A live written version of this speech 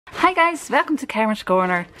Hi guys, welcome to Karen's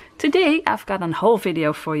Corner. Today I've got a haul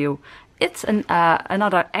video for you. It's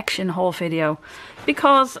another Action haul video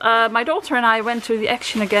because my daughter and I went to the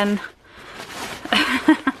Action again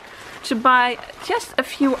to buy just a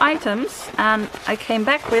few items, and I came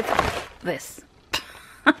back with this.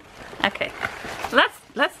 Okay,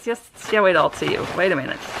 let's just show it all to you. Wait a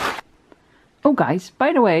minute. Oh guys,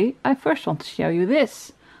 by the way, I first want to show you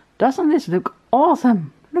this. Doesn't this look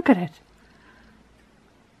awesome? Look at it.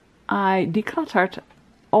 I decluttered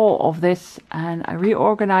all of this and I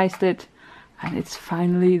reorganized it, and it's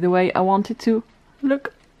finally the way I want it to.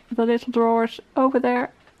 Look, the little drawers over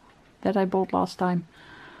there that I bought last time.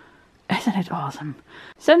 Isn't it awesome?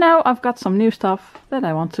 So now I've got some new stuff that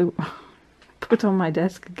I want to put on my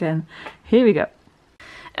desk again. Here we go.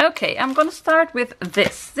 Okay, I'm gonna start with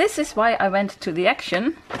this. This is why I went to the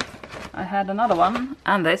Action. I had another one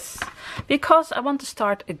and this, because I want to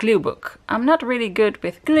start a glue book. I'm not really good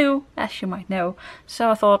with glue, as you might know,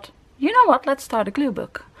 so I thought, you know what, let's start a glue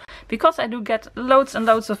book. Because I do get loads and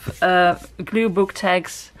loads of glue book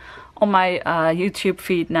tags on my YouTube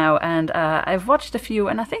feed now, and I've watched a few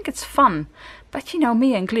and I think it's fun. But you know,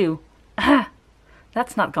 me and glue,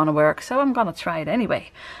 that's not gonna work, so I'm gonna try it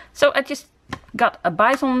anyway. So I just got a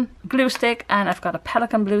Bison glue stick and I've got a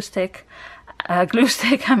Pelikan glue stick.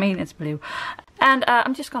 I mean, it's blue. And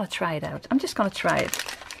I'm just gonna try it out. I'm just gonna try it.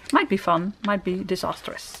 Might be fun, might be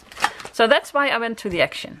disastrous. So that's why I went to the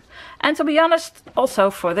Action. And to be honest,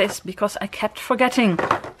 also for this, because I kept forgetting.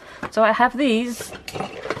 So I have these.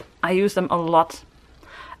 I use them a lot.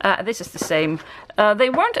 This is the same.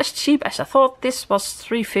 They weren't as cheap as I thought. This was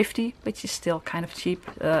 $3.50, which is still kind of cheap.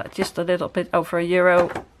 Just a little bit over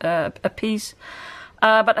 €1 a piece.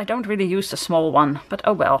 But I don't really use the small one. But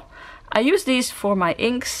oh well. I use these for my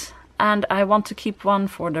inks, and I want to keep one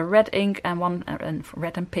for the red ink and one for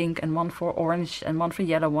red and pink, and one for orange and one for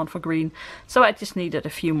yellow, one for green. So I just needed a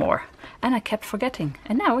few more, and I kept forgetting.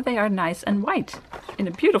 And now they are nice and white in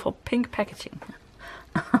a beautiful pink packaging.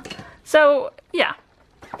 So yeah,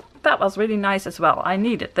 that was really nice as well. I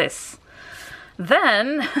needed this.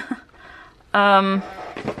 Then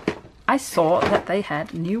I saw that they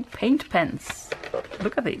had new paint pens.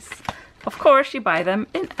 Look at these. Of course, you buy them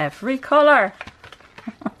in every color.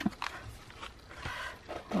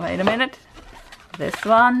 Wait a minute. This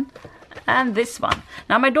one and this one.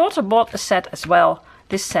 Now, my daughter bought a set as well,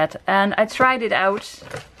 this set, and I tried it out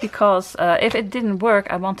because if it didn't work,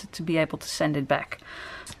 I wanted to be able to send it back.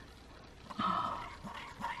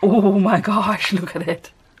 Oh my gosh, look at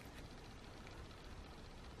it.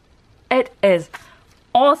 It is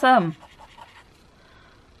awesome.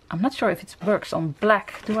 I'm not sure if it works on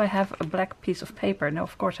black. Do I have a black piece of paper? No,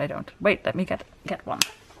 of course I don't. Wait, let me get one.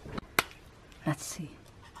 Let's see.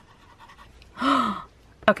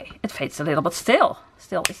 Okay, it fades a little, but still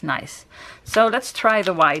it's nice. So let's try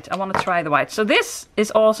the white. I want to try the white. So this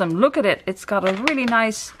is awesome. Look at it. It's got a really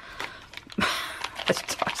nice... I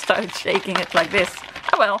started shaking it like this.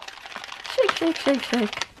 Oh well. Shake, shake, shake,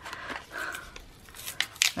 shake.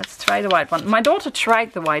 Let's try the white one. My daughter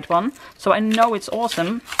tried the white one, so I know it's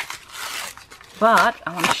awesome. But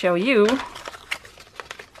I want to show you.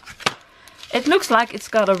 It looks like it's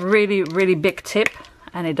got a really, really big tip,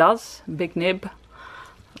 and it does, big nib.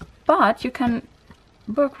 But you can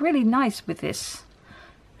work really nice with this.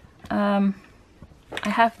 I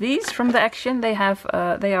have these from the Action. They have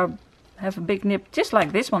a big nib, just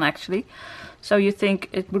like this one actually. So you think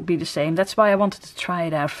it would be the same. That's why I wanted to try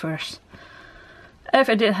it out first. If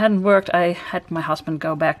it hadn't worked, I had my husband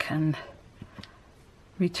go back and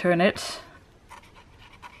return it.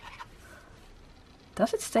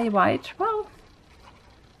 Does it stay white? Well,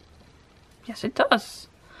 yes it does.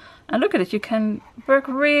 And look at it, you can work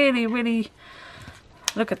really, really...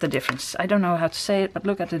 Look at the difference. I don't know how to say it, but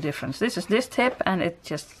look at the difference. This is this tip and it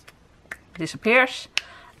just disappears.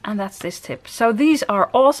 And that's this tip. So these are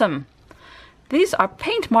awesome. These are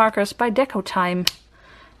paint markers by Deco Time.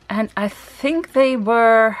 And I think they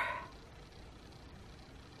were,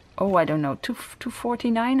 oh, I don't know,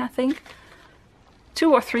 $2.49, I think.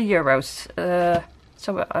 €2 or €3.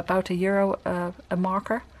 So about €1 a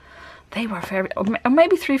marker. They were very, or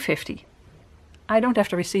maybe $3.50. I don't have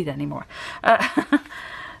the receipt anymore.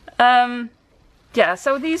 Yeah,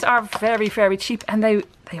 so these are very, very cheap, and they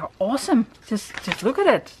are awesome. Just look at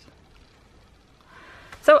it.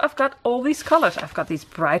 So I've got all these colors. I've got these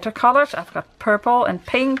brighter colors. I've got purple and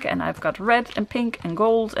pink, and I've got red and pink and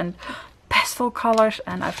gold and pastel colors,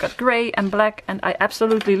 and I've got grey and black, and I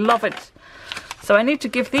absolutely love it. So I need to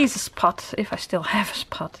give these a spot, if I still have a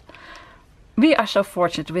spot. We are so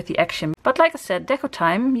fortunate with the Action. But like I said,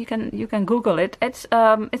 Decotime, you can Google it. It's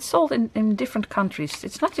sold in different countries.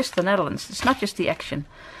 It's not just the Netherlands. It's not just the Action.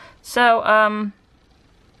 So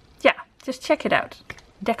yeah, just check it out.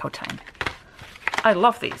 Decotime. I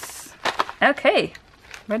love these. Okay,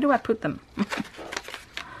 where do I put them?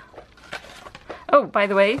 Oh, by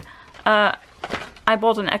the way, I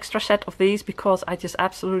bought an extra set of these because I just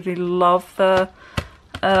absolutely love the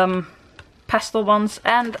pastel ones,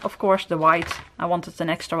 and of course the white. I wanted an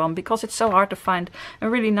extra one because it's so hard to find a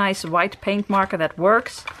really nice white paint marker that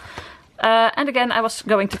works. And again, I was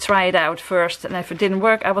going to try it out first, and if it didn't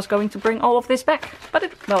work, I was going to bring all of this back.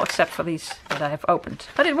 But well, except for these that I have opened.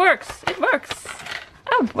 But it works! It works!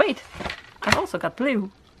 Oh, wait! I've also got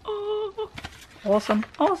blue. Oh, awesome,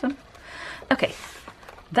 awesome. Okay,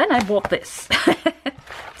 then I bought this.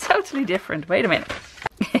 Totally different. Wait a minute.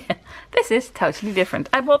 This is totally different.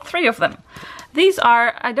 I bought 3 of them. These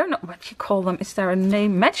are, I don't know what you call them. Is there a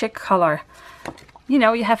name? Magic color. You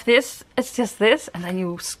know, you have this, it's just this, and then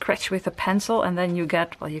you scratch with a pencil, and then you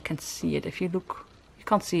get, well, you can see it if you look. You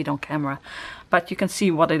can't see it on camera, but you can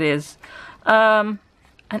see what it is. And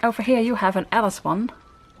over here you have an Alice one.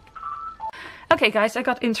 Okay guys, I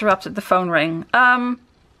got interrupted, the phone rang.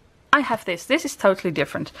 I have this. This is totally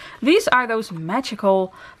different. These are those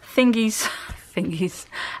magical thingies.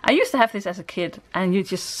 I used to have this as a kid, and you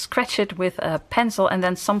just scratch it with a pencil and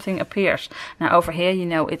then something appears. Now over here, you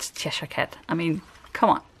know, it's Cheshire Cat. I mean, come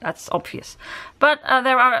on, that's obvious. But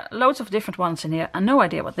there are loads of different ones in here. I have no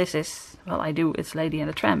idea what this is. Well, I do. It's Lady and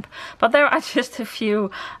the Tramp. But there are just a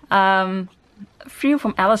few from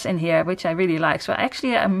Alice in here, which I really like. So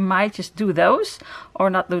actually, I might just do those or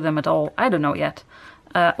not do them at all. I don't know yet.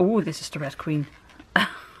 Oh, this is the Red Queen.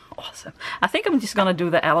 Awesome. I think I'm just gonna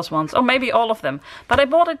do the Alice ones, or maybe all of them. But I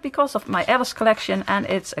bought it because of my Alice collection, and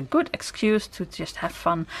it's a good excuse to just have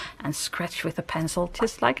fun and scratch with a pencil,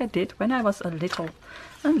 just like I did when I was a little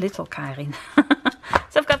Karin.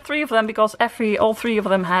 So I've got 3 of them because all 3 of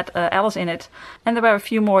them had Alice in it, and there were a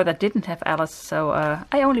few more that didn't have Alice. So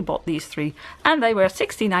I only bought these 3, and they were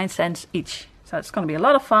 69 cents each. So it's going to be a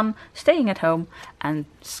lot of fun staying at home and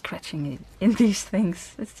scratching in these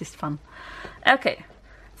things. It's just fun. Okay.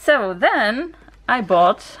 So then I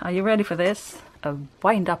bought, are you ready for this? A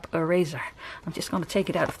wind-up eraser. I'm just going to take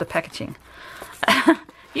it out of the packaging.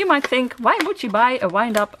 You might think, why would you buy a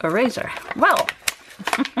wind-up eraser? Well,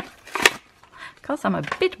 because I'm a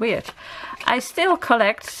bit weird. I still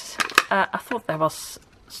collect, I thought there was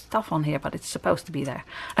stuff on here, but it's supposed to be there.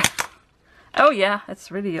 Oh yeah, it's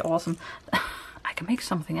really awesome. I can make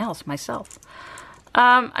something else myself.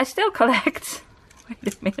 I still collect,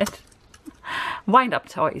 wait a minute. Wind-up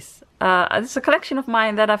toys. It's a collection of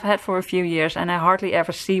mine that I've had for a few years, and I hardly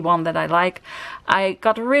ever see one that I like. I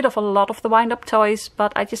got rid of a lot of the wind-up toys,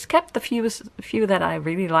 but I just kept the few that I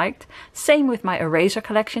really liked. Same with my eraser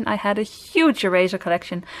collection. I had a huge eraser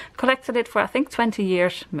collection. Collected it for I think 20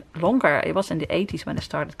 years longer. It was in the 80s when I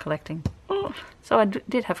started collecting. So I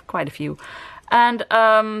did have quite a few. And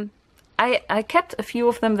I kept a few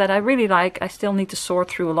of them that I really like. I still need to sort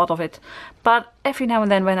through a lot of it. But every now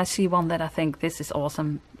and then when I see one that I think this is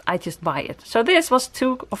awesome, I just buy it. So this was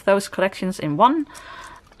 2 of those collections in one.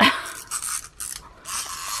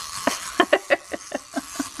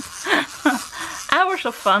 Hours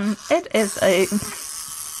of fun. It is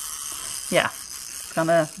yeah, it's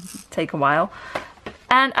gonna take a while.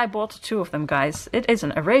 And I bought 2 of them, guys. It is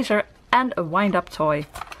an eraser and a wind-up toy.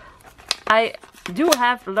 I do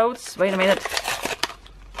have loads. Wait a minute.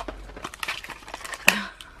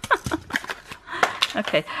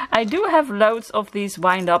 Okay, I do have loads of these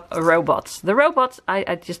wind-up robots. The robots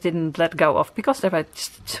I just didn't let go of because they were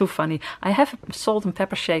just too funny. I have a salt and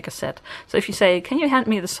pepper shaker set. So if you say, can you hand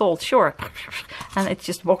me the salt? Sure. And it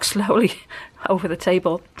just walks slowly over the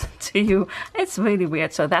table to you. It's really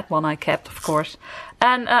weird. So that one I kept, of course.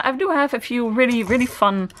 And I do have a few really, really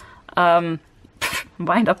fun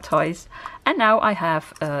wind-up toys. And now I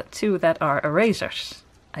have 2 that are erasers.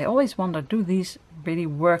 I always wonder, do these really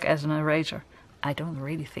work as an eraser? I don't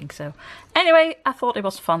really think so. Anyway, I thought it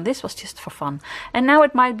was fun. This was just for fun. And now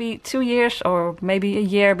it might be 2 years or maybe a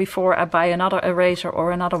year before I buy another eraser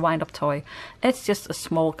or another wind-up toy. It's just a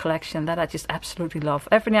small collection that I just absolutely love.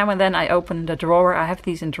 Every now and then I open the drawer. I have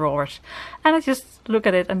these in drawers. And I just look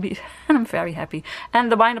at it and I'm very happy.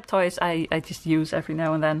 And the wind-up toys I just use every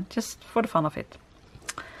now and then, just for the fun of it.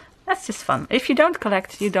 That's just fun. If you don't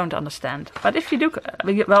collect, you don't understand. But if you do,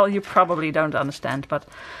 well, you probably don't understand. But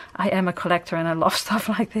I am a collector and I love stuff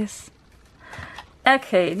like this.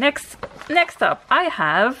 Okay, next up, I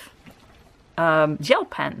have gel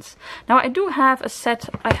pens. Now I do have a set.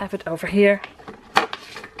 I have it over here.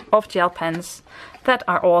 of gel pens that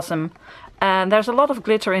are awesome. And there's a lot of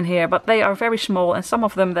glitter in here, but they are very small, and some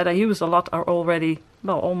of them that I use a lot are already,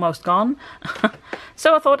 well, almost gone.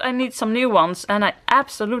 So I thought I need some new ones, and I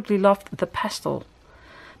absolutely loved the pastel.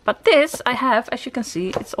 But this I have, as you can see,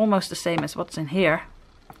 it's almost the same as what's in here.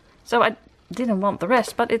 So I didn't want the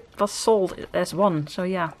rest, but it was sold as one. So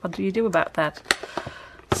yeah, what do you do about that?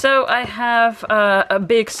 So I have a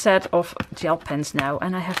big set of gel pens now,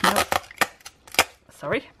 and I have no...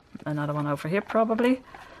 Sorry, another one over here probably.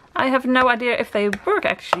 I have no idea if they work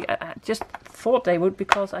actually. I just thought they would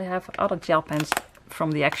because I have other gel pens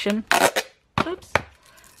from the Action. Oops.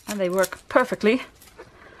 And they work perfectly.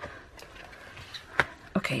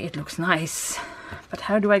 Okay, it looks nice. But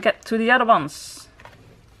how do I get to the other ones?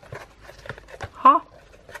 Huh?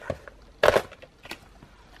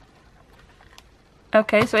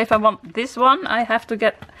 Okay, so if I want this one, I have to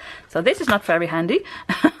get... So this is not very handy.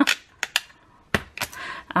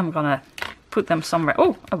 I'm gonna put them somewhere.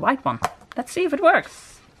 Oh, a white one. Let's see if it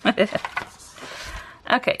works.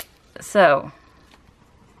 Okay, so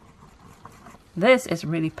this is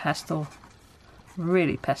really pastel.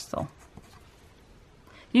 Really pastel.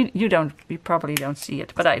 You probably don't see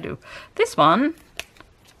it, but I do. This one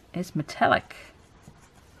is metallic.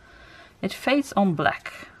 It fades on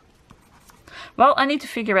black. Well, I need to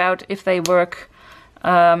figure out if they work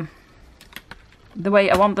the way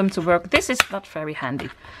I want them to work. This is not very handy.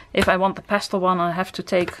 If I want the pastel one, I have to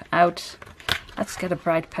take out... Let's get a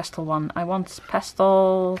bright pastel one. I want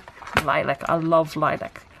pastel lilac. I love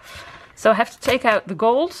lilac. So I have to take out the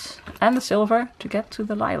gold and the silver to get to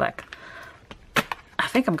the lilac. I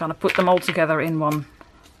think I'm gonna put them all together in one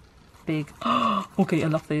big... Okay, I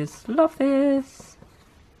love this. Love this.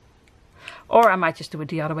 Or I might just do it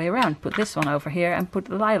the other way around. Put this one over here and put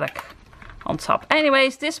the lilac on top.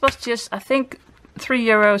 Anyways, this was just, I think,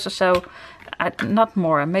 €3 or so. Not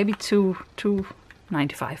more, maybe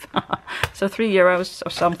 $2.95. So €3 or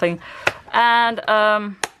something. And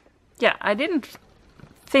yeah, I didn't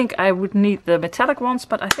think I would need the metallic ones,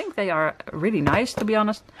 but I think they are really nice, to be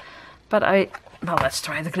honest. But well, let's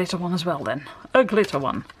try the glitter one as well then. A glitter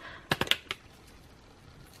one.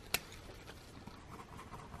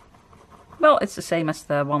 Well, it's the same as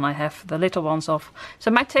the one I have the little ones of. So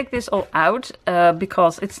I might take this all out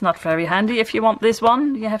because it's not very handy. If you want this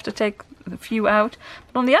one, you have to take a few out.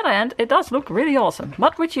 But on the other hand, it does look really awesome.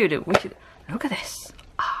 What would you do? Would you look at this?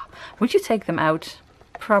 Ah, would you take them out?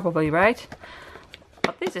 Probably, right?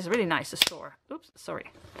 But this is really nice to store. Oops, sorry,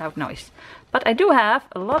 loud noise. But I do have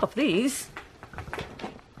a lot of these.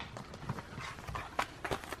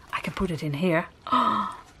 I can put it in here.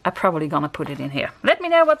 Oh, I'm probably gonna put it in here. Let me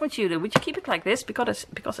know, what would you do? Would you keep it like this?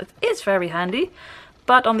 Because it is very handy.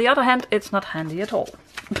 But on the other hand, it's not handy at all.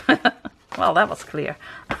 Well, that was clear.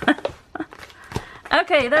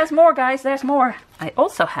 Okay, there's more, guys, there's more. I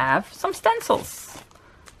also have some stencils.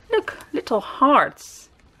 Look, little hearts.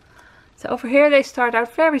 So over here they start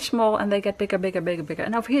out very small and they get bigger, bigger, bigger, bigger.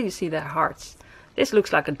 And over here you see their hearts. This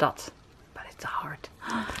looks like a dot, but it's a heart.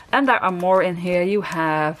 And there are more in here. You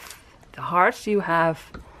have the hearts, you have...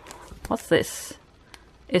 What's this?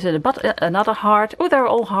 Is it another heart? Oh, they're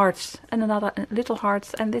all hearts. And another little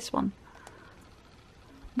hearts, and this one.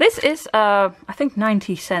 This is, I think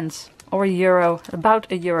 90 cents or €1, about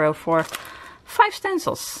 €1 for 5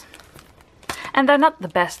 stencils. And they're not the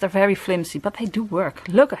best, they're very flimsy, but they do work.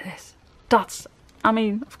 Look at this. Dots. I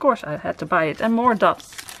mean, of course I had to buy it. And more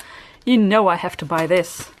dots. You know I have to buy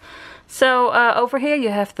this. So over here you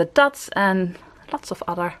have the dots and lots of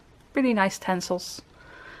other really nice stencils.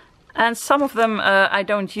 And some of them I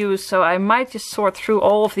don't use, so I might just sort through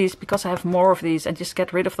all of these because I have more of these and just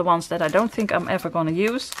get rid of the ones that I don't think I'm ever going to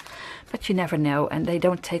use. But you never know, and they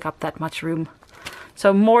don't take up that much room.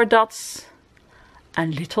 So more dots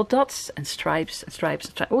and little dots and stripes and stripes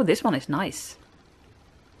and stripes. Oh, this one is nice.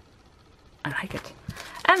 I like it.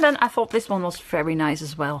 And then I thought this one was very nice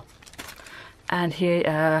as well. And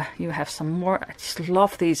here you have some more. I just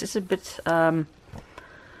love these. It's a bit Art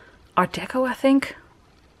Deco, I think.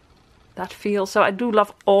 That feel. So I do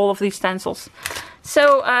love all of these stencils.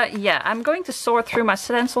 So yeah, I'm going to sort through my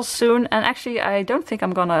stencils soon. And actually I don't think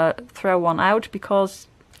I'm gonna throw one out because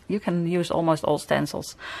you can use almost all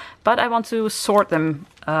stencils. But I want to sort them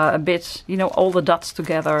a bit. You know, all the dots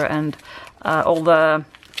together and all the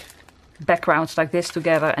backgrounds like this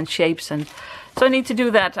together and shapes. And so I need to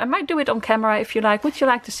do that. I might do it on camera if you like. Would you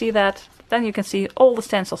like to see that? Then you can see all the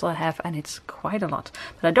stencils I have, and it's quite a lot.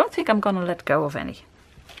 But I don't think I'm gonna let go of any.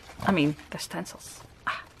 I mean, the stencils.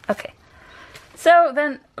 Ah, okay. So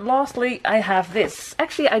then, lastly, I have this.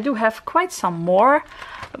 Actually, I do have quite some more.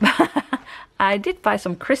 I did buy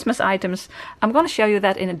some Christmas items. I'm going to show you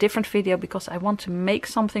that in a different video because I want to make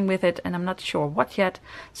something with it and I'm not sure what yet.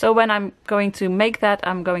 So when I'm going to make that,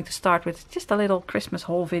 I'm going to start with just a little Christmas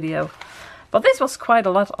haul video. But this was quite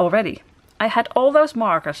a lot already. I had all those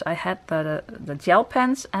markers. I had the gel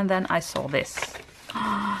pens, and then I saw this.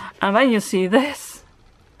 And when you see this,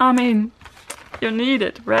 I mean, you need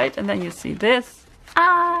it, right? And then you see this.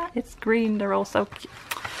 Ah, it's green. They're all so cute.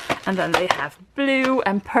 And then they have blue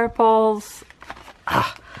and purples.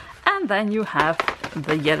 Ah, and then you have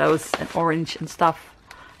the yellows and orange and stuff.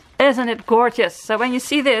 Isn't it gorgeous? So when you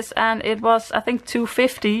see this, and it was, I think,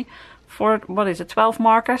 $2.50 for, what is it, 12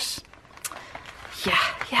 markers?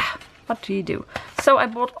 Yeah. What do you do? So I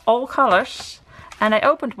bought all colors and I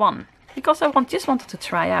opened one because I just wanted to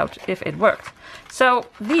try out if it worked. So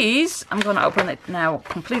these, I'm going to open it now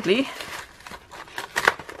completely.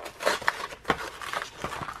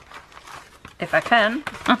 If I can.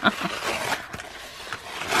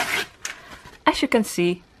 As you can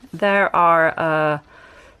see, there are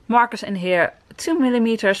markers in here,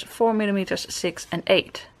 2mm, 4mm, 6 and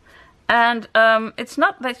 8. And it's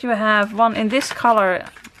not that you have one in this color.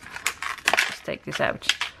 Let's take this out.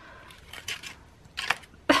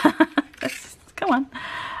 Come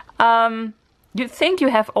on. You'd think you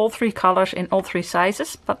have all 3 colors in all 3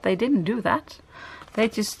 sizes, but they didn't do that. They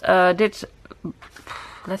just did,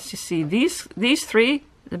 let's just see, these 3,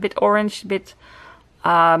 a bit orange, a bit,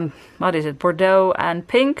 what is it, Bordeaux and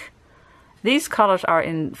pink. These colors are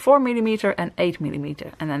in 4mm and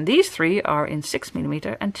 8mm. And then these 3 are in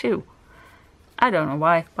 6mm and 2. I don't know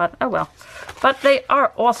why, but oh well. But they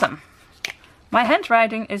are awesome. My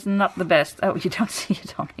handwriting is not the best. Oh, you don't see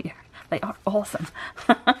it on here. They are awesome.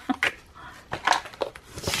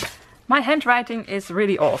 My handwriting is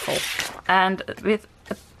really awful. And with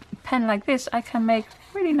a pen like this, I can make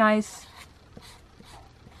really nice...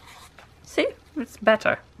 See? It's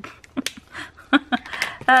better.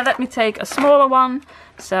 Let me take a smaller one.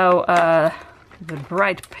 So, the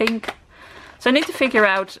bright pink. So I need to figure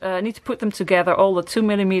out, need to put them together. All the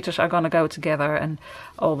 2mm are going to go together and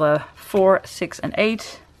all the 4, 6 and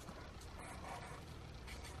 8.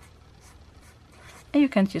 And you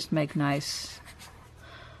can just make nice,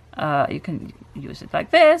 you can use it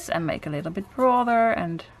like this and make a little bit broader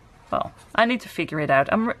and, well, I need to figure it out.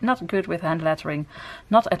 I'm not good with hand lettering,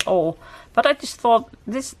 not at all. But I just thought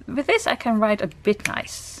with this I can write a bit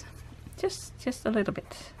nice. Just a little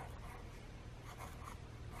bit.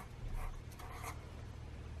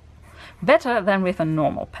 Better than with a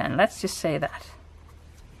normal pen, let's just say that.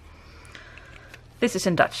 This is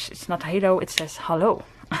in Dutch, it's not hello, it says hallo.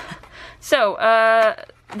 So,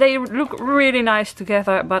 they look really nice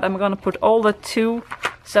together, but I'm gonna put all the 2.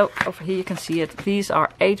 So, over here you can see it. These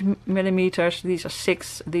are 8mm, these are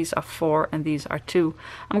 6, these are 4, and these are 2.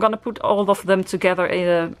 I'm gonna put all of them together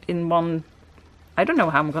in one... I don't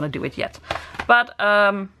know how I'm gonna do it yet. But,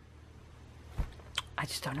 I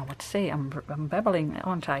just don't know what to say. I'm babbling,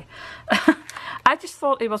 aren't I? I just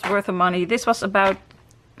thought it was worth the money. This was about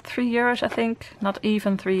 €3, I think. Not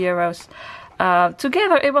even €3.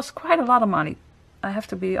 Together it was quite a lot of money. I have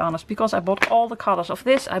to be honest, because I bought all the colors of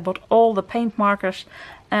this. I bought all the paint markers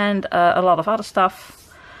and a lot of other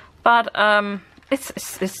stuff. But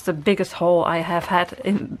it's the biggest haul I have had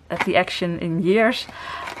at the Action in years.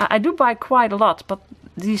 I do buy quite a lot, but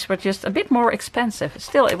these were just a bit more expensive.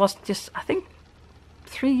 Still, it was just, I think,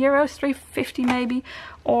 €3, €3.50 maybe,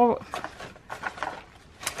 or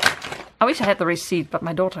I wish I had the receipt, but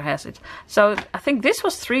my daughter has it. So I think this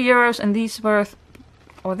was €3 and these were,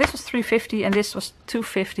 or this was $3.50 and this was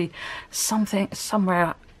 $2.50,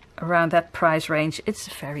 somewhere around that price range. It's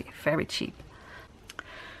very, very cheap.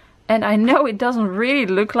 And I know it doesn't really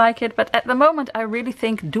look like it, but at the moment I really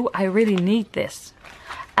think, do I really need this?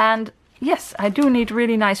 And yes, I do need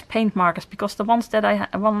really nice paint markers, because the ones that I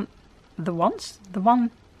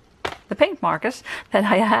the paint markers that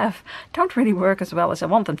I have don't really work as well as I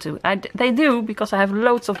want them to. They do, because I have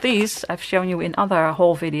loads of these. I've shown you in other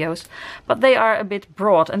haul videos, but they are a bit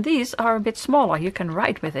broad and these are a bit smaller. You can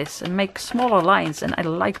write with this and make smaller lines, and I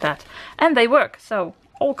like that. And they work, so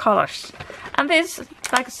all colors. And this,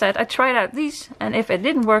 like I said, I tried out these, and if it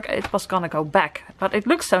didn't work, it was gonna go back. But it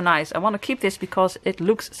looks so nice. I want to keep this because it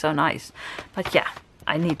looks so nice. But yeah,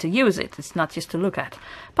 I need to use it. It's not just to look at.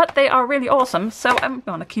 But they are really awesome, so I'm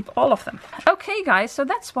gonna keep all of them. Okay guys, so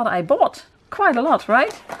that's what I bought. Quite a lot,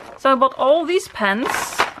 right? So I bought all these pens,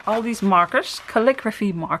 all these markers,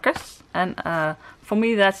 calligraphy markers. And for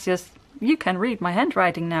me that's just, you can read my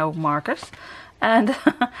handwriting now, markers. And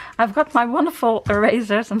I've got my wonderful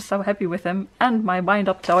erasers, I'm so happy with them, and my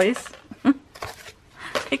bind-up toys.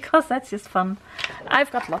 Because that's just fun.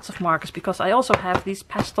 I've got lots of markers because I also have these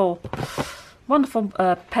pastel wonderful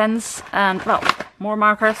pens, and well, more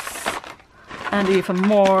markers, and even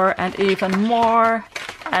more, and even more.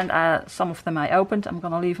 And some of them I opened. I'm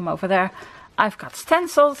gonna leave them over there. I've got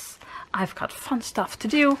stencils. I've got fun stuff to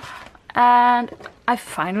do. And I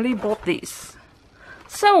finally bought these.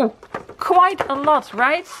 So, quite a lot,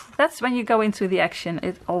 right? That's when you go into the action.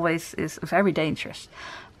 It always is very dangerous.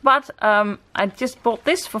 But I just bought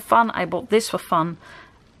this for fun. I bought this for fun.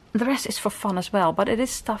 The rest is for fun as well. But it is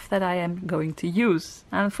stuff that I am going to use.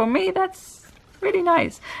 And for me, that's really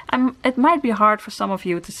nice. It might be hard for some of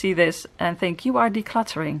you to see this and think you are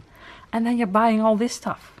decluttering. And then you're buying all this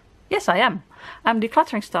stuff. Yes, I am. I'm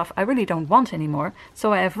decluttering stuff I really don't want anymore.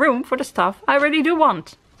 So I have room for the stuff I really do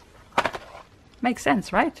want. Makes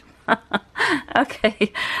sense, right?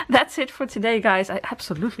 Okay, that's it for today, guys. I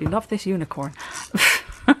absolutely love this unicorn.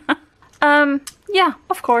 Yeah,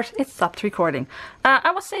 of course, it stopped recording.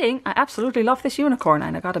 I was saying I absolutely love this unicorn,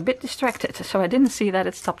 and I got a bit distracted, so I didn't see that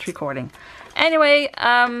it stopped recording. Anyway,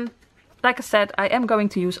 like I said, I am going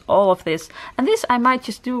to use all of this. And this I might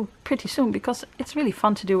just do pretty soon because it's really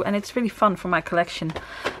fun to do and it's really fun for my collection.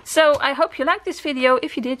 So I hope you liked this video.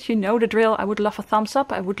 If you did, you know the drill. I would love a thumbs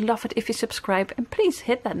up. I would love it if you subscribe. And please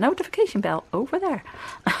hit that notification bell over there.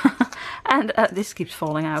 And this keeps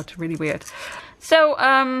falling out. Really weird. So,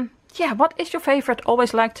 yeah, what is your favorite?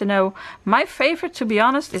 Always like to know. My favorite, to be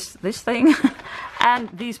honest, is this thing. And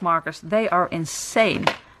these markers. They are insane.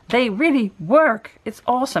 They really work. It's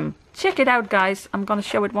awesome. Check it out, guys. I'm gonna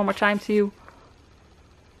show it one more time to you.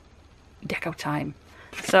 Decotime.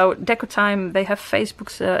 So Decotime, they have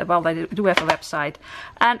Facebook's, well, they do have a website.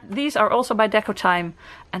 And these are also by Decotime.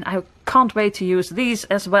 And I can't wait to use these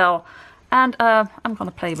as well. And I'm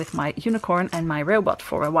gonna play with my unicorn and my robot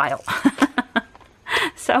for a while.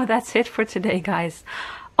 So that's it for today, guys.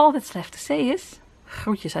 All that's left to say is,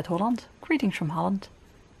 groetjes uit Holland. Greetings from Holland.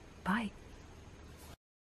 Bye.